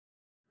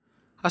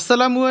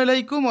আসসালামু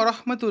আলাইকুম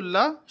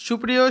ওরহমতুল্লাহ।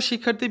 সুপ্রিয়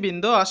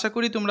শিক্ষার্থীবৃন্দ, আশা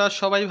করি তোমরা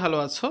সবাই ভালো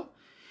আছো।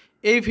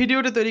 এই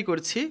ভিডিওটা তৈরি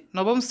করছি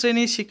নবম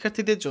শ্রেণীর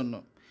শিক্ষার্থীদের জন্য।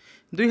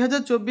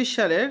 2024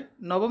 সালের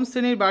নবম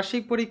শ্রেণীর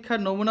বার্ষিক পরীক্ষার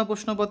নমুনা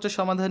প্রশ্নপত্র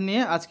সমাধান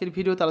নিয়ে আজকের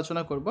ভিডিওতে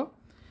আলোচনা করব।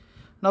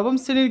 নবম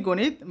শ্রেণীর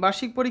গণিত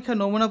বার্ষিক পরীক্ষা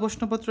নমুনা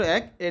প্রশ্নপত্র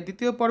 1 এর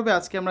দ্বিতীয় পর্বে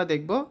আজকে আমরা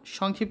দেখব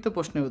সংক্ষিপ্ত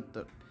প্রশ্নের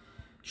উত্তর।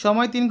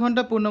 সময় 3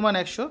 ঘন্টা, পূর্ণমান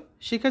 100।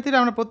 শিক্ষার্থীরা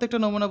আমরা প্রত্যেকটা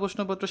নমুনা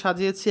প্রশ্নপত্র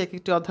সাজিয়েছি এক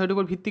একটি অধ্যায়ের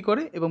উপর ভিত্তি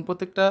করে এবং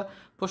প্রত্যেকটা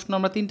প্রশ্ন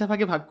আমরা 3টা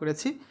ভাগে ভাগ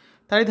করেছি।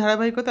 তারই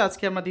ধারাবাহিকতা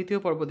আজকে আমরা দ্বিতীয়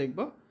পর্ব দেখব।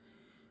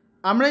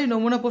 আমরা এই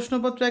নমুনা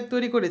প্রশ্নপত্র 1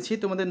 তৈরি করেছি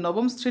তোমাদের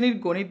নবম শ্রেণীর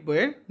গণিত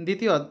বইয়ের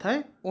দ্বিতীয় অধ্যায়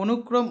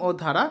অনুক্রম ও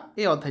ধারা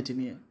এই অধ্যায়টি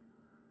নিয়ে।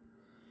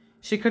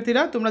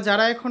 শিক্ষার্থীরা তোমরা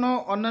যারা এখনও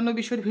অন্যান্য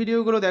বিষয়ের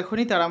ভিডিওগুলো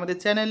দেখোনি তারা আমাদের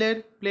চ্যানেলের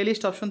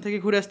প্লেলিস্ট অপশন থেকে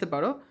ঘুরে আসতে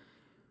পারো।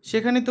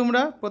 সেখানে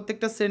তোমরা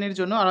প্রত্যেকটা শ্রেণীর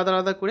জন্য আলাদা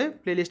আলাদা করে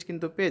প্লেলিস্ট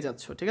কিন্তু পেয়ে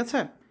যাচ্ছ, ঠিক আছে?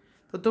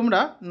 তো তোমরা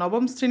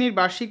নবম শ্রেণীর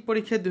বার্ষিক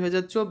পরীক্ষা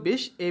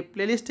 2024 এই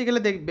প্লেলিস্টে গেলে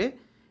দেখবে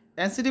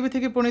এনসিটিভি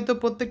থেকে প্রণীত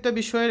প্রত্যেকটা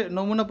বিষয়ের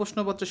নমুনা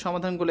প্রশ্নপত্রের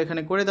সমাধানগুলো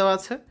এখানে করে দেওয়া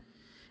আছে।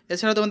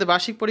 এছাড়া তোমাদের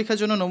বার্ষিক পরীক্ষার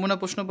জন্য নমুনা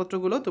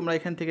প্রশ্নপত্রগুলো তোমরা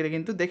এখান থেকে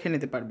কিন্তু দেখে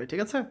নিতে পারবে, ঠিক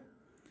আছে?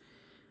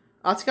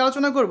 আজকে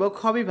আলোচনা করব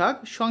খ বিভাগ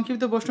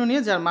সংক্ষিপ্ত প্রশ্ন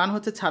নিয়ে, যার মান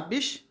হচ্ছে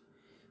 26।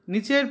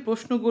 নিচের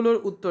প্রশ্নগুলোর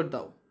উত্তর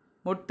দাও।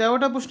 মোট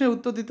 13টা প্রশ্নের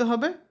উত্তর দিতে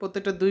হবে,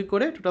 প্রত্যেকটা 2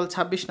 করে, টোটাল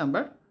 26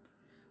 নাম্বার।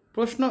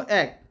 প্রশ্ন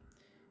 1,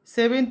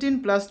 17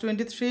 +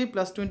 23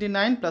 +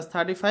 29 +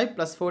 35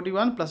 +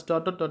 41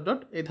 +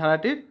 ... এই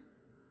ধারাটির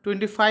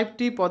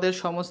 25টি পদের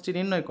সমষ্টি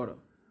নির্ণয় করো।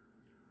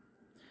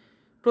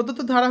 প্রদত্ত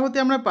ধারা হতে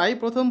আমরা পাই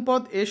প্রথম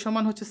পদ a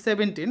সমান হচ্ছে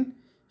 17,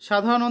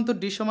 সাধারণ অন্তর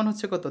d সমান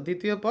হচ্ছে কত?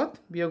 দ্বিতীয় পদ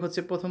বিয়োগ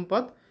হচ্ছে প্রথম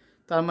পদ,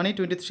 তার মানে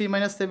 23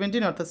 -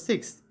 17 অর্থাৎ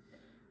 6।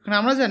 এখন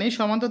আমরা জানি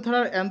সমান্তর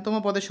ধারার nতম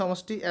পদের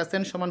সমষ্টি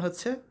Sn সমান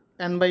হচ্ছে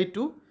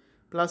n/2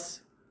 plus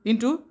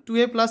into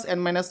 2a + n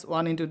 -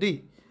 1 * d।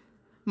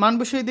 মান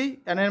বসিয়ে দিই,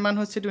 n এর মান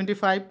হচ্ছে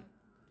 25।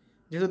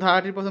 যেহেতু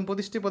ধারাটির প্রথম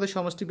 25টি পদের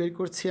সমষ্টি বের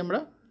করছি আমরা,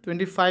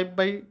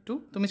 25/2,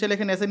 তুমি চাইলে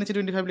এখানে Sn নিচে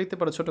 25 লিখতে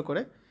পারো ছোটো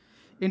করে,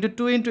 ইন্টু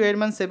 2 * a এর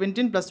মান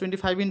 17 +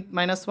 25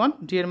 - 1,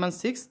 d এর মান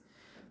 6।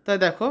 তাই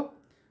দেখো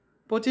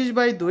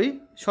 25/2,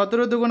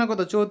 17 দুগুণা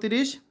কত?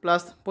 34,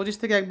 প্লাস 25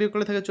 থেকে 1 বিয়োগ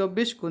করলে থাকে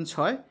 24 গুণ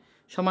 6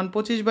 সমান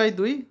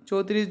 25/2,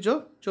 34 যোগ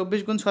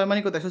 24 গুণ 6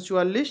 মানে কত?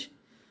 144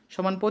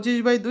 সমান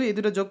 25/2। এই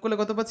দুটো যোগ করলে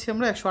কত পাচ্ছি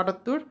আমরা?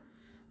 178।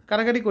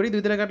 কাটাকাটি করি,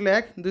 2 দ্বারা কাটলে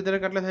 1, 2 দ্বারা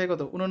কাটলে থাকে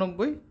কত?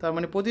 89। তার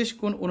মানে 25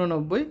 গুণ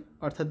 89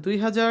 অর্থাৎ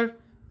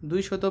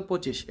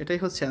 2225। এটাই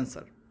হচ্ছে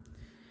অ্যান্সার।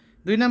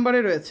 2 নম্বরে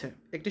রয়েছে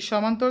একটি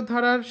সমান্তর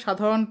ধারার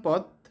সাধারণ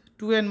পদ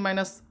 2n -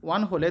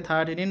 1 হলে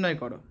ধারাটি নির্ণয়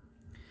করো।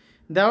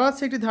 দেওয়া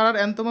আছে একটি ধারার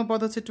nতম পদ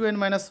হচ্ছে 2n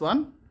 - 1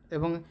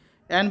 এবং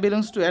n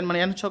বিলংস টু n, মানে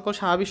n সকল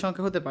স্বাভাবিক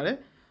সংখ্যা হতে পারে,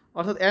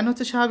 অর্থাৎ n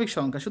হচ্ছে স্বাভাবিক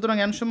সংখ্যা, সুতরাং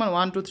n সমান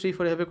 1 2 3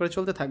 4 এভাবে করে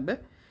চলতে থাকবে।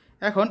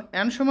 এখন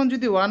n সমান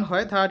যদি 1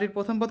 হয়, ধারাটির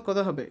প্রথম পদ কত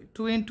হবে?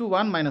 2 ×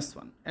 1 -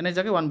 1, n এর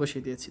জায়গায় 1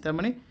 বসিয়ে দিয়েছি, তার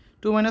মানে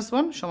 2 -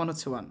 1 সমান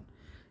হচ্ছে 1।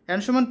 n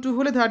সমান 2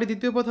 হলে ধারাটির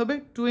দ্বিতীয় পদ হবে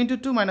 2 ×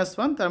 2 -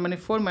 1, তার মানে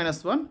 4 -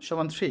 1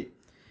 সমান 3।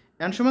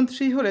 n সমান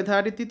 3 হলে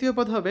ধারাটির তৃতীয়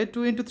পদ হবে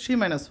 2 × 3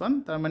 - 1,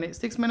 তার মানে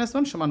 6 -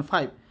 1 সমান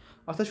 5।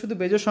 অর্থাৎ শুধু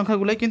বেজোড়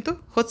সংখ্যাগুলোই কিন্তু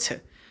হচ্ছে।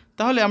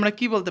 তাহলে আমরা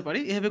কি বলতে পারি?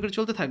 এভাবে করে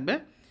চলতে থাকবে।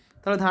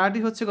 তাহলে ধারাটি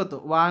হচ্ছে কত?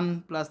 1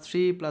 +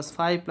 3 +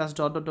 5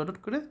 +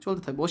 ... করে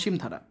চলতে থাকবে, অসীম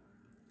ধারা।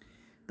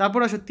 তারপর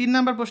আসো 3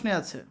 নম্বর প্রশ্নে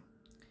আছে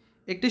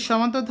একটি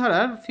সমান্তর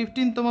ধারার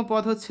 15তম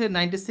পদ হচ্ছে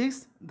 96,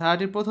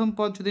 ধারাটির প্রথম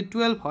পদ যদি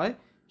 12 হয়,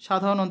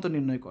 সাধারণ অন্তর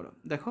নির্ণয় করো।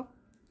 দেখো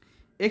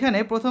এখানে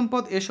প্রথম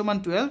পদ a সমান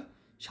 12,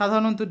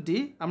 সাধারণ অন্তর d।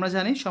 আমরা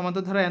জানি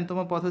সমান্তর ধারার nতম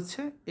পদ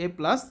হচ্ছে a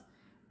 +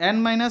 n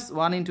 -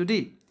 1 * d।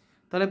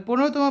 তাহলে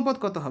 15তম পদ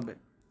কত হবে?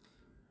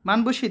 মান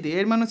বসিয়ে দিই,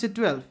 এর মান হচ্ছে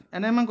 12,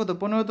 n এর মান কত?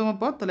 15তম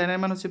পদ, তাহলে n এর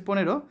মান হচ্ছে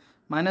 15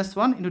 -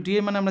 1 * d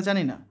এর মান আমরা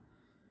জানি না।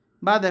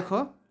 বা দেখো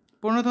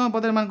 15তম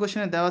পদের মান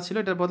কোশ্চেনে দেওয়া ছিল,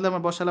 এটার বদলে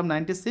আমরা বসালাম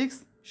 96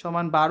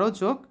 সমান 12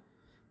 যোগ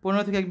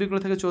 15 থেকে 1 বিয়োগ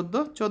করলে থাকে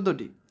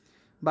 14d।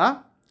 বা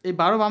এই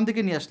 12 বাম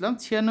দিকে নিয়ে আসলাম,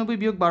 96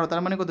 বিয়োগ 12,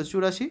 তার মানে কত?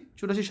 84।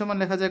 84 সমান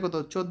লেখা যায় কত?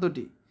 14d।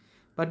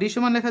 বা d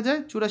সমান লেখা যায়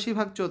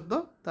 84/14,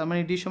 তার মানে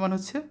d সমান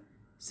হচ্ছে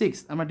 6।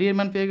 আমরা d এর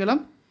মান পেয়ে গেলাম,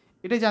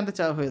 এটাই জানতে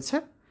চাওয়া হয়েছে।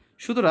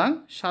 সুতরাং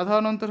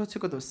সাধারণ অন্তর হচ্ছে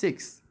কত?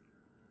 6।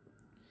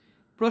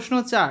 প্রশ্ন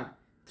 4,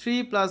 3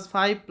 +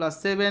 5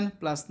 + 7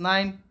 +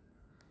 9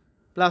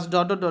 +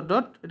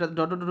 ... এটা ...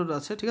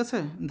 আছে, ঠিক আছে?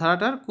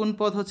 ধারাটার কোন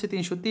পদ হচ্ছে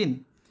 303?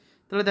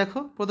 তাহলে দেখো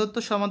প্রদত্ত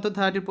সমান্তর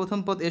ধারাটির প্রথম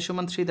পদ a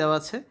সমান 3 দেওয়া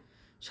আছে,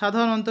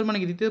 সাধারণ অন্তর মানে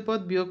কি? দ্বিতীয় পদ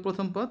বিয়োগ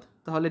প্রথম পদ,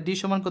 তাহলে d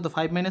সমান কত?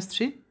 5 -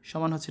 3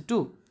 সমান হচ্ছে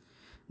 2।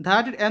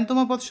 ধারাটির nতম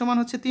পদ সমান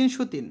হচ্ছে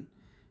 303।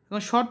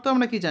 এবং শর্ত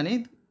আমরা কি জানি?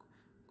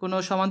 কোনো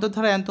সমান্তর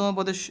ধারা nতম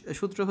পদের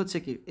সূত্র হচ্ছে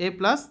কি? a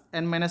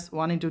 + n -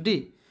 1 * d।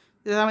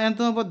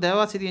 nতম পদ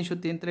দেওয়া আছে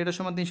 303, তাহলে এটা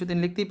সমান 303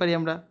 লিখতেই পারি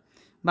আমরা।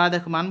 বা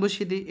দেখো মান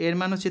বসিয়ে দিই, এর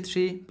মান হচ্ছে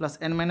 3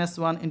 + n -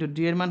 1 * d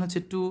এর মান হচ্ছে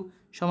 2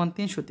 সমান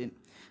 303।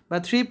 বা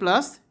 3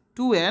 +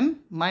 2n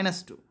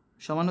 - 2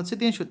 সমান হচ্ছে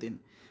 303।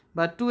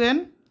 বা 2n,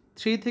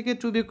 3 থেকে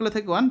 2 বিয়োগ করলে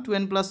থাকে 1,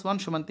 2n + 1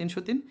 সমান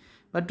 303।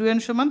 বা 2n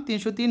সমান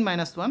 303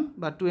 - 1,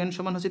 বা 2n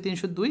সমান হচ্ছে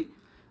 302।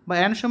 বা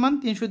n সমান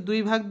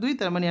 302/2,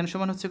 তার মানে n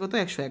সমান হচ্ছে কত?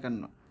 151।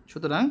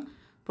 সুতরাং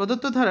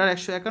প্রদত্ত ধারার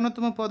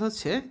 151তম পদ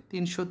হচ্ছে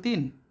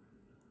 303।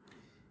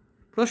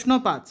 প্রশ্ন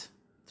 5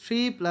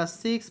 3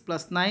 + 6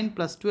 + 9 +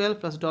 12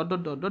 + ডট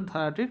ডট ডট ডট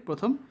ধারাটির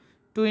প্রথম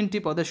 20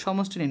 পদের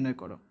সমষ্টি নির্ণয়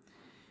করো।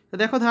 তো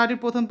দেখো ধারাটির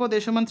প্রথম পদ a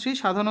 = 3,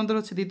 সাধারণ অন্তর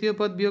হচ্ছে দ্বিতীয়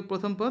পদ বিয়োগ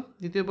প্রথম পদ,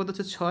 দ্বিতীয় পদ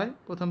হচ্ছে 6,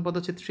 প্রথম পদ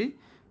হচ্ছে 3,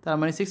 তার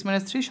মানে 6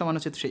 - 3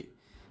 = 3।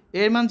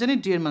 এর মান জানি,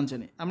 ডি এর মান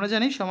জানি। আমরা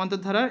জানি সমান্তর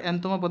ধারার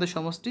nতম পদের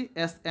সমষ্টি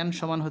Sn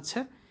সমান হচ্ছে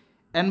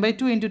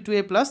n/2 ×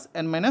 2a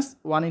 + n -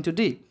 1 ×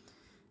 d।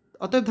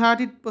 অতএব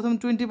ধারাটির প্রথম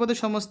 20 পদের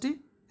সমষ্টি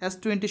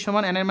S20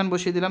 সমান n এর মান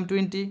বসিয়ে দিলাম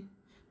 20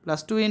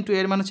 + 2 ×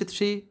 এর মান হচ্ছে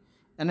 3,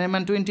 n এর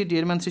মান 20, d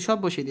এর মান 3, সব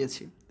বসিয়ে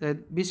দিয়েছি। তাই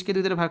 20কে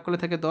 2 দ্বারা ভাগ করলে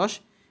থাকে 10,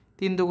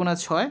 3 × 2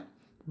 = 6,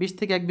 20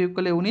 থেকে 1 বিয়োগ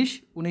করলে 19,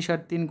 19 আর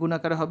 3 গুণ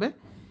আকারে হবে,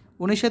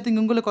 19 আর 3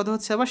 গুণ করলে কত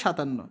হচ্ছে আবার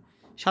 57,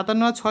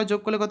 57 আর 6 যোগ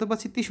করলে কত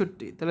পাচ্ছি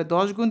 63, তাহলে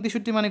 10 ×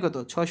 63 মানে কত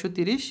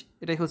 630,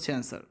 এটাই হচ্ছে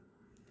অ্যান্সার।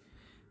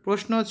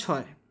 প্রশ্ন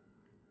 6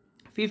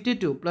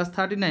 52 +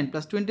 39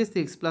 +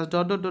 26 +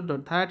 ডট ডট ডট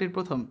ডট ধারাটির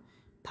প্রথম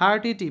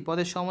 30টি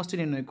পদের সমষ্টি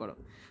নির্ণয় করো।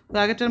 তো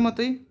আগেরটার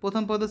মতোই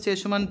প্রথম পদ হচ্ছে a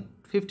 =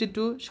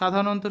 52,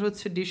 সাধারণ অন্তর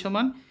হচ্ছে d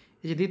সমান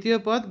এই যে দ্বিতীয়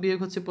পদ বিয়োগ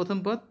হচ্ছে প্রথম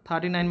পদ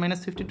 39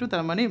 - 52,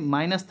 তার মানে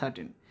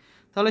 -13।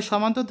 তাহলে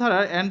সমান্তর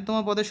ধারার nতম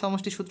পদের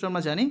সমষ্টি সূত্র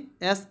আমরা জানি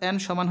Sn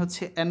সমান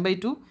হচ্ছে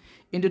n/2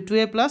 ×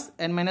 2a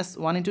 + n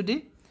 - 1 × d।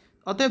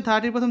 অতএব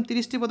ধারাটির প্রথম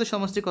 30টি পদের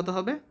সমষ্টি কত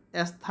হবে?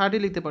 S30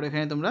 লিখতে পারো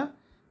এখানে তোমরা।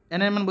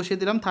 n এর মান বসিয়ে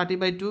দিলাম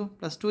 30/2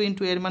 + 2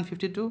 × এর মান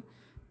 52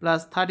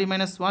 +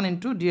 30 - 1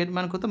 × d এর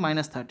মান কত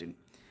 -13,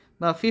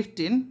 বা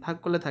 15 ভাগ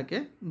করলে থাকে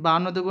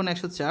 52 ×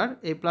 104,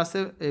 এই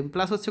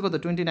প্লাস হচ্ছে কত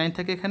 29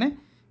 থাকে এখানে,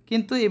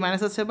 কিন্তু এই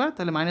মাইনাস আছে আবার,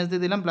 তাহলে মাইনাস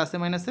দিয়ে দিলাম প্লাসে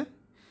মাইনাসে,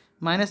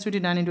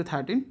 -29 ×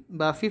 13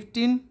 বা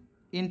 15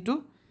 ইন্টু,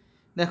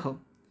 দেখো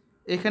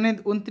এখানে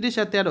 29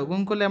 আর 13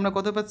 গুণ করলে আমরা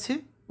কত পাচ্ছি?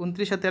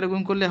 29 আর 13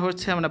 গুণ করলে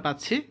হচ্ছে আমরা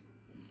পাচ্ছি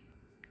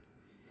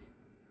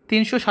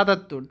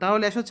 377।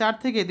 তাহলে 104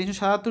 থেকে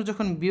 377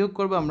 যখন বিয়োগ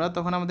করবো আমরা,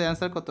 তখন আমাদের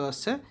অ্যান্সার কত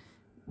আসছে?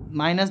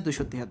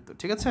 -273।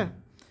 ঠিক আছে,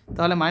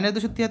 তাহলে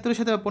 -273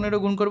 সাথে 15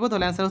 গুণ করবো,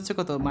 তাহলে অ্যান্সার হচ্ছে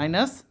কত?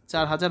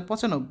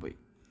 -4095।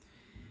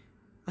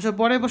 আচ্ছা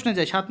পরের প্রশ্নে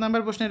যাই। 7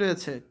 নম্বর প্রশ্নে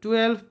রয়েছে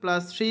 12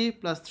 + 3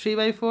 +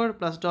 3/4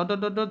 + ডট ডট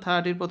ডট ডট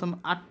ধারাটির প্রথম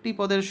 8টি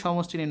পদের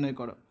সমষ্টি নির্ণয়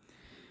করো।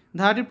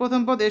 ধারাটির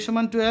প্রথম পদ a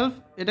 = 12,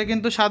 এটা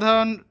কিন্তু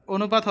সাধারণ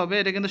অনুপাত হবে,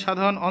 এটা কিন্তু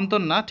সাধারণ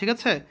অন্তর না, ঠিক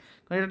আছে,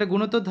 কারণ এটা একটা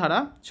গুণোত্তর ধারা।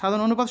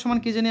 সাধারণ অনুপাত সমান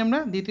কী জানি আমরা?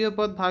 দ্বিতীয়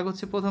পদ ভাগ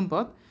হচ্ছে প্রথম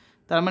পদ,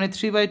 তার মানে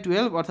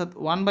 3/12 অর্থাৎ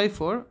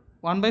 1/4।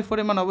 1/4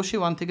 এর মান অবশ্যই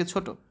 1 থেকে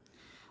ছোট।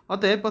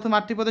 অতএব প্রথম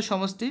 8টি পদের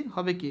সমষ্টি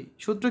হবে কি?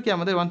 সূত্র কি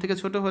আমাদের? 1 থেকে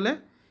ছোট হলে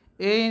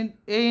a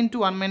 ×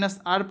 1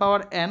 - r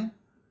power n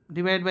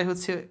divide by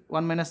হচ্ছে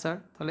 1 - r,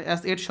 তাহলে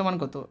S8 সমান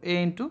কত? a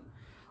 ×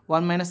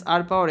 1 -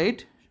 r power 8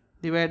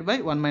 divide by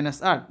 1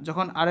 - r।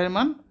 যখন r এর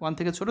মান 1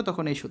 থেকে ছোট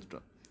তখন এই সূত্র।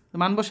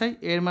 মান বসাই,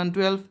 a এর মান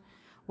 12,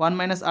 1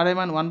 - r এর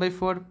মান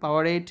 1/4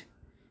 পাওয়ার 8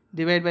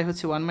 ডিভাইড বাই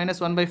হচ্ছে 1 -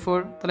 1/4,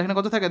 তাহলে এখানে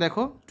কত থাকে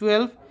দেখো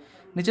 12,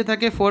 নিচে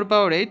থাকে 4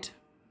 পাওয়ার 8,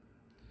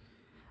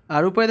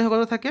 আর উপরে দেখো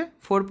কত থাকে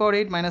 4 পাওয়ার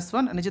 8 -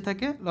 1, নিচে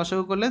থাকে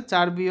লসাগু করলে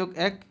 4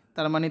 - 1,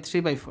 তার মানে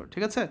 3/4।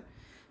 ঠিক আছে,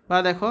 বা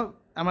দেখো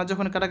আমরা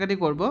যখন কাটাকাটি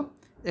করব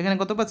এখানে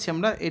কত পাচ্ছি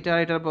আমরা?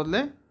 এটার বদলে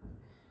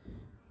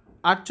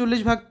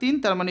 48/3,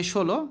 তার মানে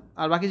 16,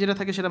 আর বাকি যেটা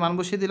থাকে সেটা মান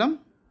বসিয়ে দিলাম।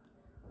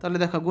 তাহলে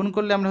দেখো গুণ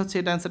করলে আমরা হচ্ছে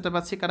এটা অ্যান্সারটা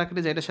পাচ্ছি,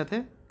 কাটাকাটি যায় এটার সাথে,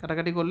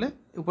 কাটাকাটি করলে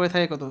উপরে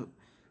থাকে কত?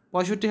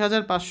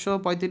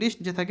 65,535,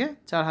 নিচে থাকে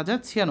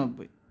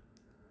 4,096।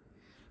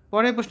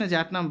 পরের প্রশ্নে যে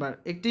 8 নাম্বার,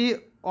 একটি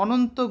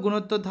অনন্ত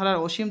গুণোত্তর ধারার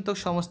অসীমতক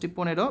সমষ্টি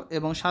 15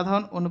 এবং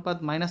সাধারণ অনুপাত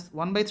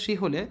 -1/3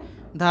 হলে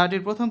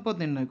ধারাটির প্রথম পদ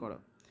নির্ণয় করো।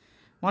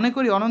 মনে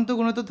করি অনন্ত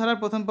গুণোত্তর ধারার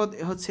প্রথম পদ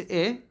হচ্ছে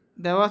a,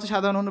 দেওয়া আছে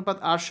সাধারণ অনুপাত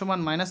r সমান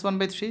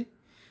 -1/3,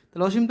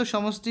 তাহলে অসীমতক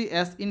সমষ্টি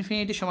S∞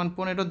 সমান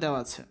 15 দেওয়া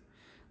আছে,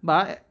 বা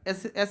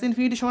S∞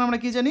 সমান আমরা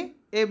কী জানি?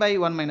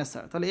 a/1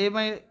 - r, তাহলে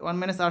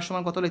a/1 - r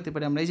সমান কত লিখতে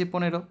পারি আমরা? এই যে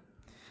 15,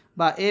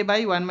 বা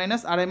a/1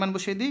 - r এর মান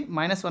বসিয়ে দিই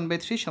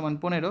 -1/3 সমান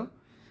 15,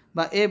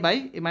 বা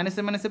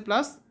মাইনাসে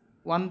প্লাস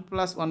 1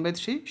 +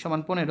 1/3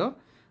 সমান 15,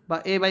 বা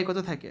কত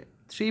থাকে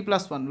 3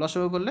 + 1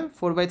 লসাগু করলে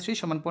 4/3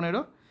 সমান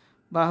 15,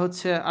 বা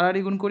হচ্ছে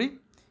আড়াআড়ি গুণ করি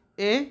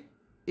a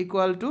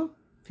 =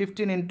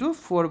 15 ×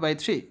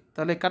 4/3,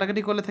 তাহলে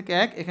কাটাকাটি করলে থাকে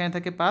 1, এখানে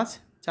থাকে 5,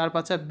 4 ×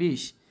 5 =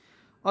 20।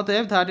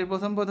 অতএব ধারাটির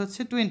প্রথম পদ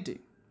হচ্ছে 20।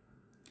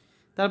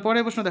 তারপরে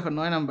প্রশ্ন দেখো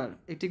 9 নাম্বার,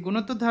 একটি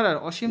গুণোত্তর ধারার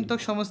অসীমতক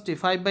সমষ্টি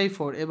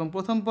 5/4 এবং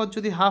প্রথম পদ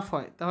যদি হাফ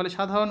হয় তাহলে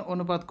সাধারণ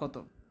অনুপাত কত?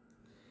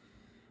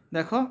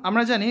 দেখো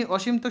আমরা জানি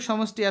অসীমতক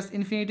সমষ্টি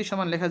S∞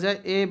 সমান লেখা যায়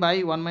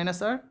a/1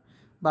 - r,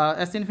 বা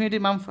S∞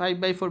 মান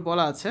 5/4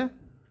 বলা আছে,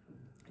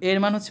 এর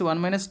মান হচ্ছে 1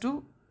 - 2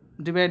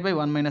 ডিভাইড বাই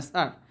 1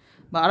 - r,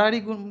 বা আড়াআড়ি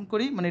গুণ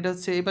করি, মানে এটা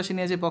হচ্ছে এই পাশে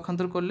নিয়ে যে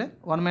পক্ষান্তর করলে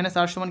 1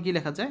 - r সমান কী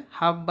লেখা যায়?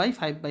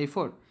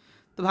 1/2/5/4।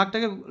 তো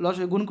ভাগটাকে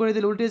গুণ করে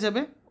দিলে উল্টে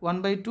যাবে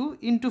 1/2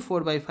 ×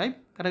 4/5,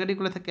 কাটাকাটি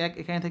করলে থাকে 1,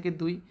 এখানে থাকে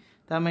 2,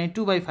 তার মানে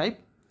 2/5।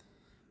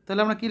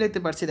 তাহলে আমরা কী লিখতে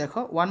পারছি দেখো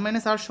 1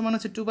 - r সমান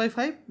হচ্ছে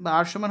 2/5, বা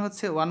r সমান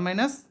হচ্ছে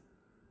 1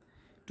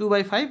 -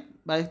 2/5,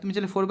 বা তুমি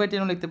চাইলে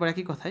 4/10 লিখতে পারো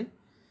একই কথাই।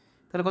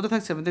 তাহলে কত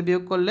থাকছে আমাদের?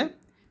 বিয়োগ করলে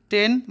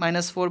 10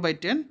 -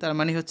 4/10, তার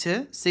মানে হচ্ছে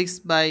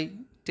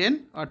 6/10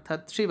 অর্থাৎ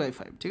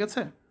 3/5। ঠিক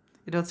আছে,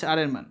 এটা হচ্ছে r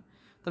এর মান।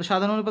 তাহলে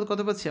সাধারণ অনুপাত কত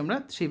পাচ্ছি আমরা?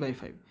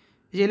 3/5।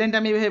 যে লাইনটা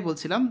আমি এভাবে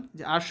বলছিলাম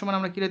যে আর সমান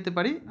আমরা কী লিখতে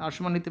পারি, আর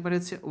সমান লিখতে পারি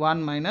হচ্ছে 1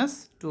 মাইনাস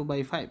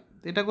 2/5।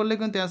 এটা করলে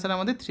কিন্তু অ্যান্সার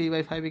আমাদের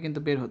 3/5 কিন্তু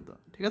বের হতো।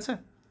 ঠিক আছে,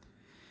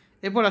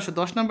 এরপর আসো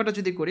 10 নম্বরটা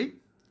যদি করি,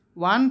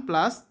 1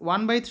 plus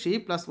 1/3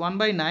 plus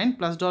 1/9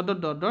 plus dot dot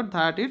dot dot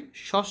ধারাটির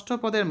ষষ্ঠ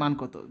পদের মান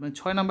কত, মানে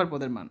 6 নম্বর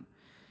পদের মান।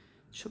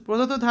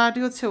 প্রদত্ত ধারাটি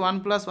হচ্ছে 1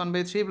 plus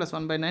 1/3 plus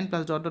 1/9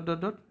 plus dot dot dot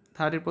dot,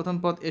 ধারাটির প্রথম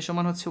পদ এ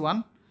সমান হচ্ছে 1,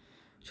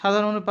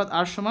 সাধারণ অনুপাত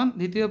আর সমান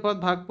দ্বিতীয় পদ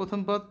ভাগ প্রথম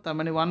পদ, তার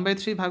মানে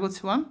 1/3 ভাগ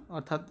হচ্ছে 1,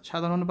 অর্থাৎ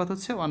সাধারণ অনুপাত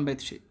হচ্ছে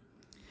 1/3।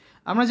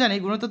 আমরা জানি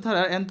গুণোত্তর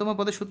ধারার nতম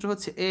পদের সূত্র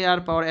হচ্ছে a r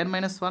পাওয়ার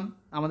n-1।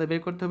 আমাদের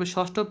বের করতে হবে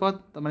ষষ্ঠ পদ,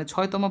 তার মানে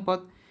 6তম পদ,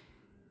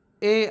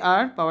 a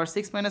r পাওয়ার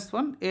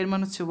 6-1, এর মান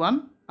হচ্ছে 1,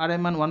 আর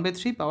এর মান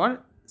 1/3 পাওয়ার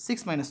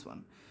 6-1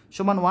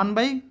 সমান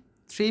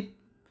 1/3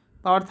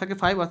 পাওয়ার থাকে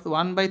 5, অর্থাৎ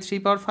 1/3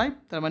 পাওয়ার 5,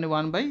 তার মানে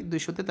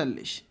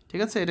 1/243।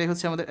 ঠিক আছে, এটাই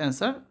হচ্ছে আমাদের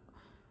অ্যান্সার।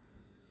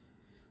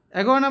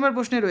 11 নম্বর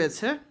প্রশ্নে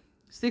রয়েছে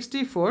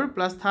 64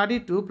 plus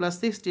 32 plus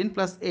 16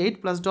 plus 8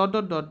 plus dot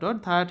dot dot dot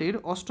ধারাটির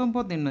অষ্টম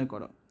পদ নির্ণয়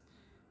করো।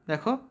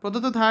 দেখো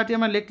প্রদত্ত ধারাটি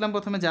আমরা লিখলাম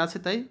প্রথমে যা আছে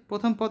তাই।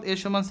 প্রথম পদ এর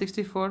সমান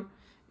 64,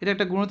 এটা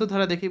একটা গুণোত্তর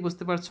ধারা দেখেই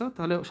বুঝতে পারছো।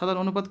 তাহলে সাধারণ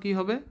অনুপাত কী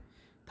হবে,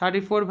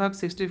 34 ভাগ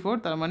 64,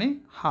 তার মানে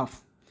হাফ।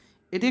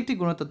 এটি একটি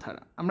গুণোত্তর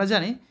ধারা। আমরা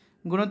জানি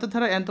গুণোত্তর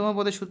ধারা nতম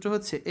পদের সূত্র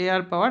হচ্ছে a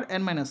r পাওয়ার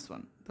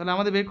n-1। তাহলে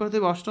আমাদের বের করতে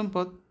হবে অষ্টম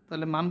পদ,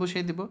 তাহলে মান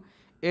বসিয়ে দেব।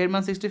 এর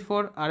মান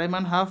 64, আর এর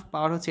মান হাফ,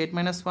 পাওয়ার হচ্ছে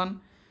 8-1,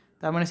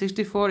 তার মানে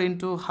 64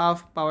 ইন্টু হাফ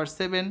পাওয়ার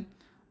 7,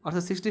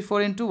 অর্থাৎ 64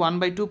 ইন্টু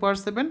 1/2 পাওয়ার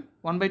 7,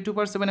 1/2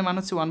 পাওয়ার 7 এর মান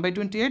হচ্ছে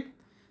 1/28,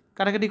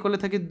 কাটাকাটি করলে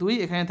থাকে 2,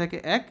 এখানে থাকে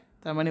 1,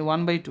 তার মানে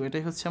 1/2।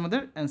 এটাই হচ্ছে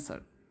আমাদের অ্যান্সার।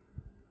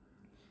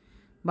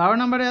 12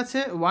 নম্বরে আছে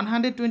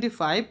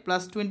 125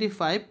 plus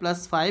 25 plus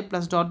 5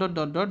 plus dot dot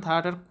dot dot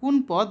ধারাটার কোন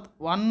পদ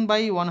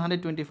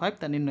 1/125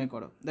 তা নির্ণয়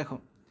করো। দেখো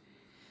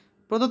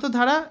প্রদত্ত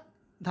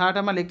ধারাটা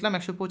আমরা লিখলাম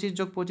 125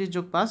 যোগ 25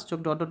 যোগ 5 যোগ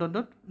ডট ডট ডট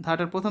ডট,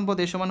 ধারাটার প্রথম পদ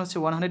এর সমান হচ্ছে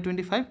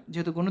 125,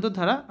 যেহেতু গুণোত্তর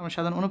ধারা আমরা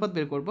সাধারণ অনুপাত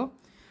বের করব।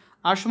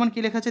 আর সমান কী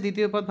লেখা আছে,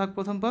 দ্বিতীয় পদ ভাগ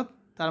প্রথম পদ,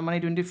 তার মানে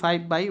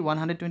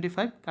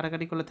 25/125,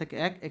 কাটাকাটি করলে থাকে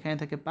 1, এখানে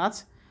থাকে 5,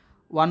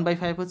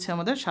 1/5 হচ্ছে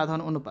আমাদের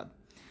সাধারণ অনুপাত।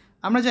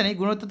 আমরা জানি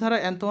গুণোত্তর ধারা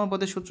nতম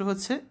পদের সূত্র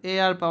হচ্ছে a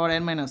r পাওয়ার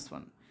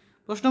n-1।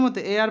 প্রশ্ন মতে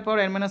a r পাওয়ার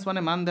n-1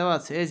 এর মান দেওয়া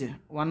আছে এই যে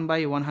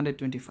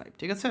 1/125।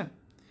 ঠিক আছে,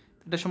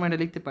 এটার সময় এটা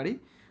লিখতে পারি,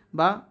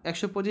 বা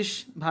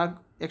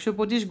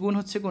 125 গুণ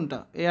হচ্ছে কোনটা,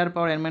 a r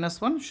পাওয়ার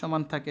n-1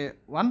 সমান থাকে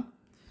 1,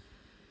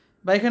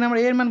 বা এখানে আমরা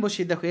এর মান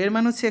বসিয়ে দেখো, এর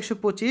মান হচ্ছে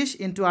 125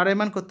 ইন্টু আর এর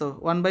মান কত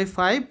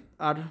 1/5,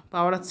 আর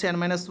পাওয়ার হচ্ছে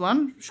n-1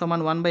 সমান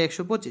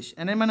 1/125,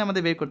 n এর মান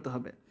আমাদের বের করতে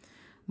হবে।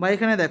 বা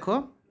এখানে দেখো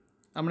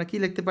আমরা কি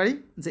লিখতে পারি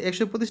যে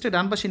 125টা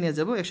ডান পাশে নিয়ে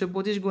যাব,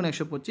 125 গুণ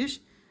 125,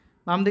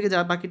 বাম দিকে যা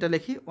বাকিটা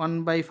লিখি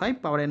 1/5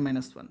 পাওয়ার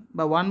n-1,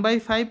 বা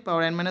 1/5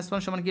 পাওয়ার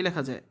n-1 সমান কি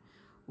লেখা যায়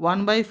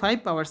 1/5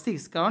 পাওয়ার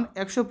 6, কারণ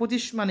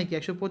 125 মানে কি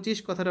 125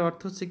 কথাটার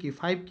অর্থ হচ্ছে কি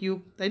 5 কিউব,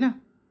 তাই না?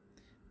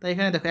 তাই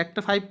এখানে দেখো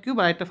একটা 5 কিউব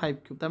আর একটা 5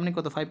 কিউব, তার মানে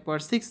কত 5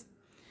 পাওয়ার 6।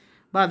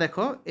 বা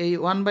দেখো এই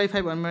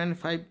 1/5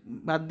 1/5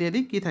 বাদ দিয়ে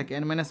দিই, কী থাকে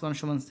n-1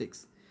 সমান 6,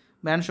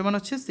 বা n সমান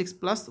হচ্ছে 6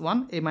 + 1,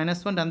 এই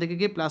 -1 ডান দিকে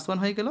গিয়ে +1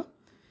 হয়ে গেল,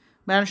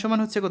 বা n সমান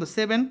হচ্ছে কত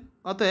 7।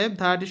 অতএব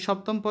ধারাটির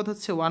সপ্তম পদ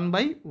হচ্ছে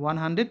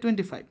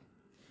 1/125।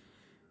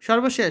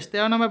 সর্বশেষ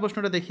 13 নম্বর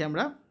প্রশ্নটা দেখি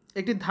আমরা।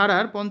 একটি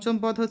ধারার পঞ্চম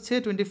পদ হচ্ছে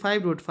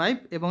 25√5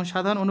 এবং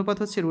সাধারণ অনুপাত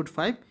হচ্ছে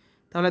 √5,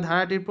 তাহলে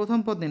ধারাটির প্রথম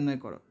পদ নির্ণয়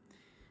করো।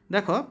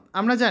 দেখো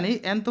আমরা জানি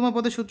nতম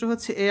পদের সূত্র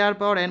হচ্ছে a r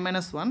পাওয়ার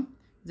n-1,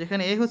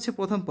 যেখানে a হচ্ছে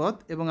প্রথম পদ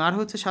এবং r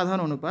হচ্ছে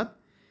সাধারণ অনুপাত।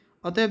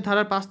 অতএব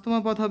ধারার 5তম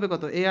পদ হবে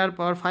কত a r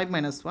পাওয়ার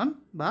 5-1,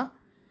 বা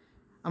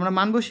আমরা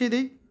মান বসিয়ে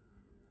দিই।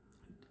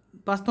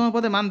 5তম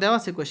পদে মান দেওয়া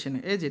আছে কোয়েশ্চেনে,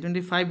 এই যে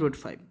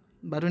 25√5,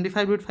 বা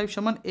 25√5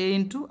 সমান a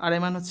ইন্টু আর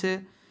এর মান হচ্ছে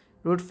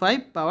 √5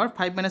 পাওয়ার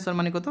 5-1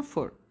 মানে কত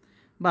 4,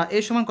 বা এ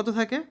সমান কত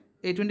থাকে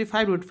এই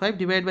 25√5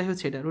 ডিভাইড বাই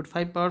হচ্ছে এটা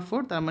 √5 পাওয়ার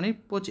 4, তার মানে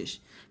 25,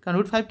 কারণ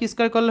 √5 কি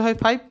স্কোয়ার করলে হয়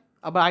 5,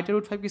 আবার আইটা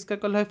 √5 কি স্কোয়ার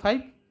করলে হয় 5,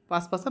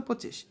 5 5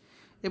 25,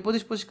 এই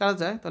 25 কারা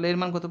যায়, তাহলে এর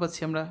মান কত পাচ্ছি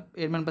আমরা,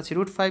 এর মান পাচ্ছি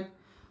 √5।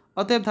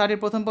 অতএব ধারাটির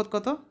প্রথম পদ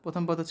কত,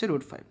 প্রথম পদ হচ্ছে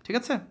 √5। ঠিক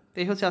আছে,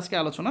 এই হচ্ছে আজকে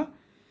আলোচনা।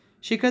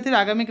 শিক্ষার্থীর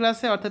আগামী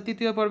ক্লাসে অর্থাৎ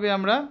তৃতীয় পর্বে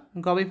আমরা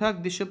গ বিভাগ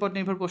দৃশ্যপট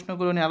নির্ভর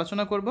প্রশ্নগুলো নিয়ে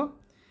আলোচনা করব।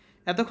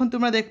 এতক্ষণ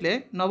তোমরা দেখলে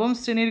নবম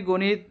শ্রেণীর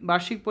গণিত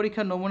বার্ষিক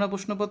পরীক্ষার নমুনা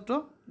প্রশ্নপত্র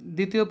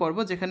দ্বিতীয় পর্ব,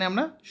 যেখানে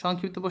আমরা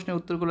সংক্ষিপ্ত প্রশ্নের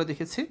উত্তরগুলো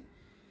দেখেছি।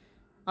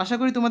 আশা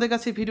করি তোমাদের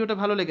কাছে ভিডিওটা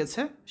ভালো লেগেছে।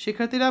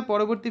 শিক্ষার্থীরা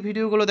পরবর্তী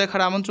ভিডিওগুলো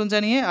দেখার আমন্ত্রণ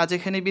জানিয়ে আজ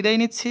এখানে বিদায়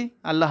নিচ্ছি।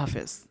 আল্লাহ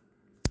হাফেজ।